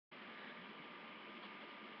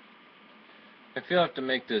I feel I have to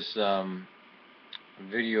make this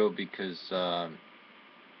video because I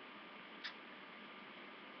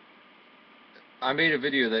made a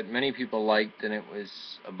video that many people liked, and it was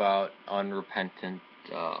about unrepentant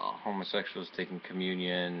homosexuals taking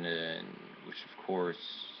communion, and which, of course,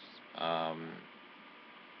 um,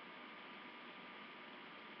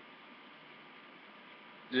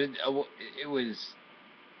 it was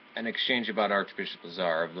an exchange about Archbishop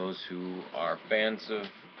Lazar, of those who are fans of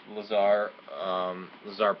Lazar,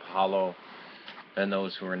 Lazar Pahalo, and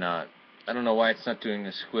those who are not. I don't know why it's not doing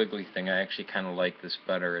the squiggly thing. I actually kind of like this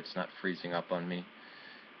better. It's not freezing up on me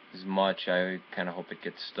as much. I kind of hope it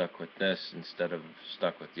gets stuck with this instead of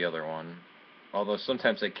stuck with the other one. Although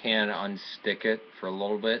sometimes I can unstick it for a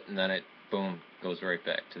little bit, and then it, boom, goes right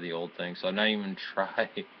back to the old thing. So I'm not even try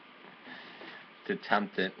to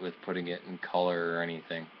tempt it with putting it in color or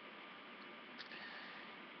anything.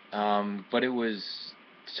 But it was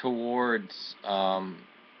towards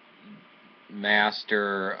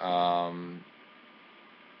Master.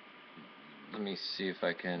 Let me see if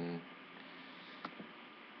I can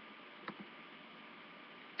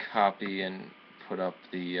copy and put up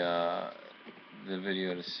the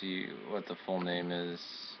video to see what the full name is.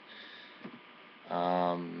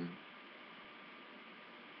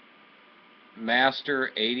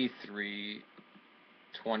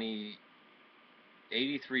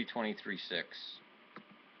 Master83236.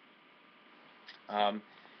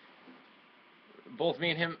 Both me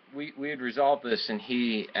and him, we had resolved this, and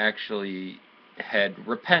he actually had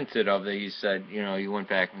repented of it. He said, you know, he went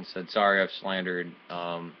back and said, sorry, I've slandered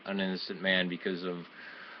an innocent man because of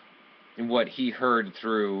what he heard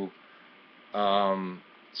through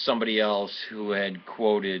somebody else who had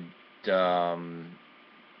quoted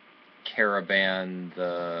Caravan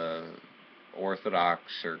the Orthodox,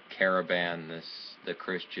 or Caravan the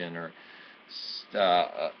Christian, or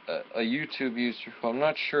a YouTube user who I'm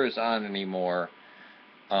not sure is on anymore.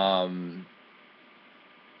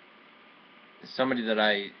 Somebody that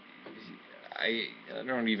I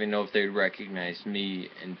don't even know if they recognize me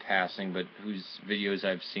in passing, but whose videos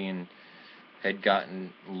I've seen had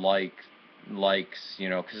gotten likes, you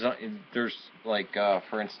know, because there's like,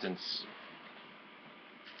 for instance,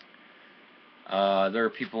 there are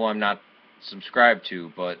people I'm not subscribed to,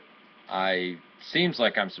 but seems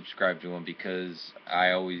like I'm subscribed to them because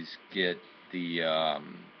I always get the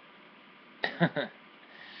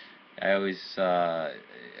I always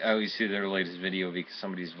see their latest video because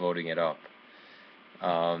somebody's voting it up.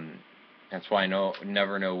 That's why I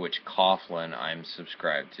never know which Coughlin I'm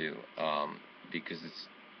subscribed to, because it's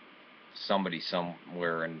somebody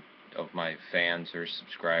somewhere of my fans or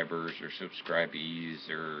subscribers or subscribees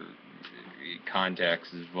or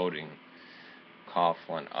contacts is voting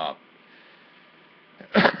Coughlin up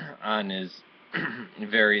on his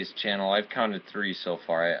various channel. I've counted 3 so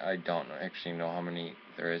far. I don't actually know how many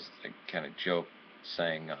there is. I kind of joke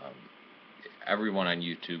saying everyone on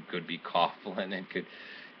YouTube could be Coughlin, and could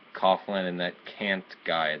Coughlin and that Kant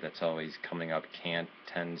guy that's always coming up, Kant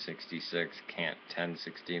 1066, Kant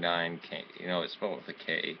 1069, Kant, you know, it's spelled with a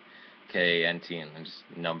K, K-A-N-T, and there's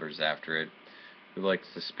numbers after it. Who likes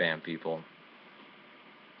to spam people?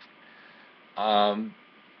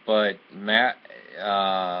 But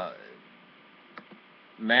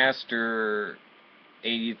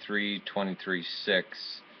Master83236,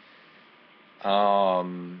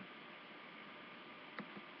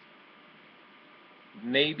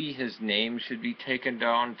 maybe his name should be taken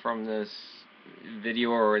down from this video,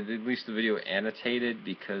 or at least the video annotated,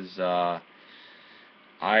 because I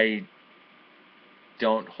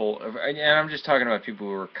don't hold, and I'm just talking about people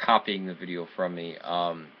who are copying the video from me,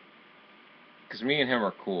 because me and him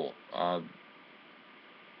are cool.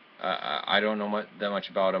 I don't know that much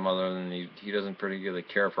about him, other than he doesn't particularly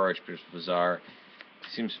care for Archbishop Lazar. He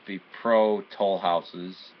seems to be pro toll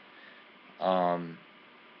houses,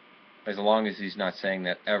 as long as he's not saying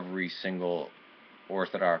that every single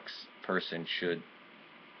Orthodox person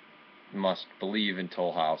must believe in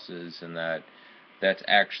toll houses, and that's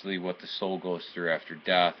actually what the soul goes through after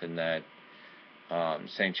death, and that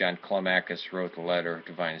St. John Climacus wrote the letter of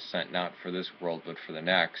divine ascent not for this world but for the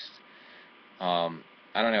next.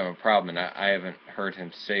 I don't have a problem, and I haven't heard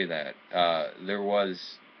him say that. There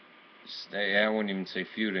was, I wouldn't even say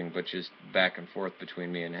feuding, but just back and forth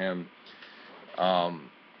between me and him a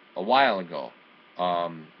while ago,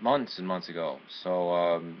 months and months ago.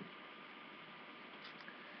 So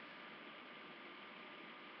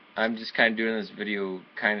I'm just kind of doing this video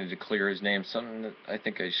kind of to clear his name, something that I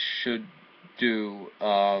think I should do,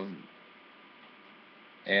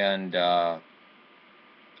 and I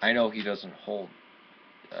know he doesn't hold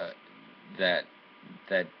that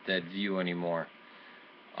that view anymore.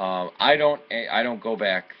 I don't go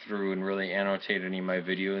back through and really annotate any of my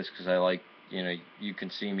videos because I like, you can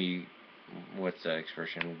see me, what's that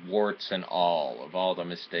expression, warts and all of all the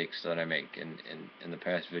mistakes that I make in the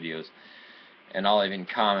past videos. And I'll even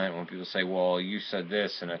comment when people say, well, you said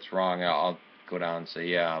this and it's wrong. I'll go down and say,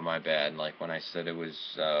 yeah, my bad. Like when I said it was,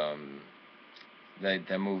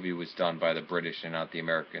 that movie was done by the British and not the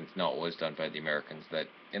Americans. No, it was done by the Americans. That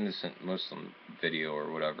innocent Muslim video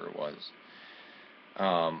or whatever it was,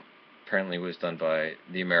 apparently was done by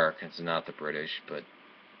the Americans and not the British. But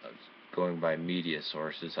going by media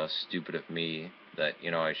sources, how stupid of me that,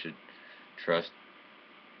 I should trust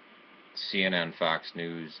CNN, Fox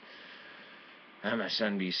News,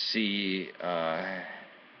 MSNBC,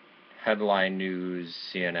 headline news,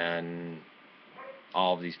 CNN,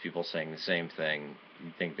 all of these people saying the same thing.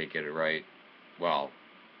 You think they get it right? Well,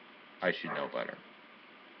 I should know better.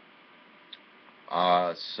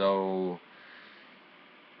 So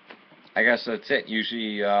I guess that's it.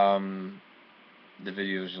 Usually, the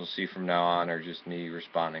videos you'll see from now on are just me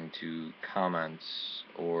responding to comments,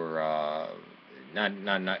 or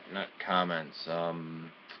not comments,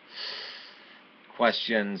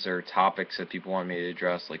 questions or topics that people want me to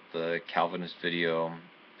address, like the Calvinist video.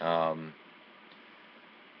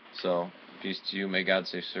 So, peace to you. May God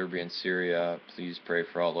save Serbia and Syria. Please pray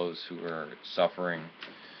for all those who are suffering,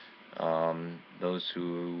 those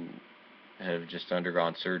who have just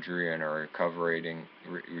undergone surgery and are recuperating,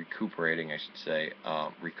 I should say.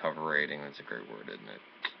 Recuperating, that's a great word, isn't it?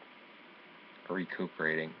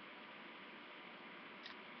 Recuperating.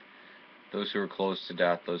 Those who are close to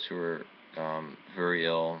death, those who are very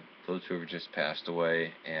ill, those who have just passed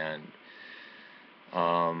away, and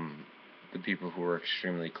the people who are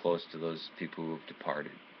extremely close to those people who have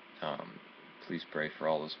departed. Please pray for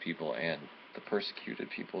all those people and the persecuted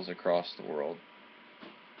peoples across the world.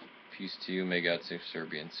 Peace to you. May God save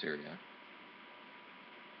Serbia and Syria.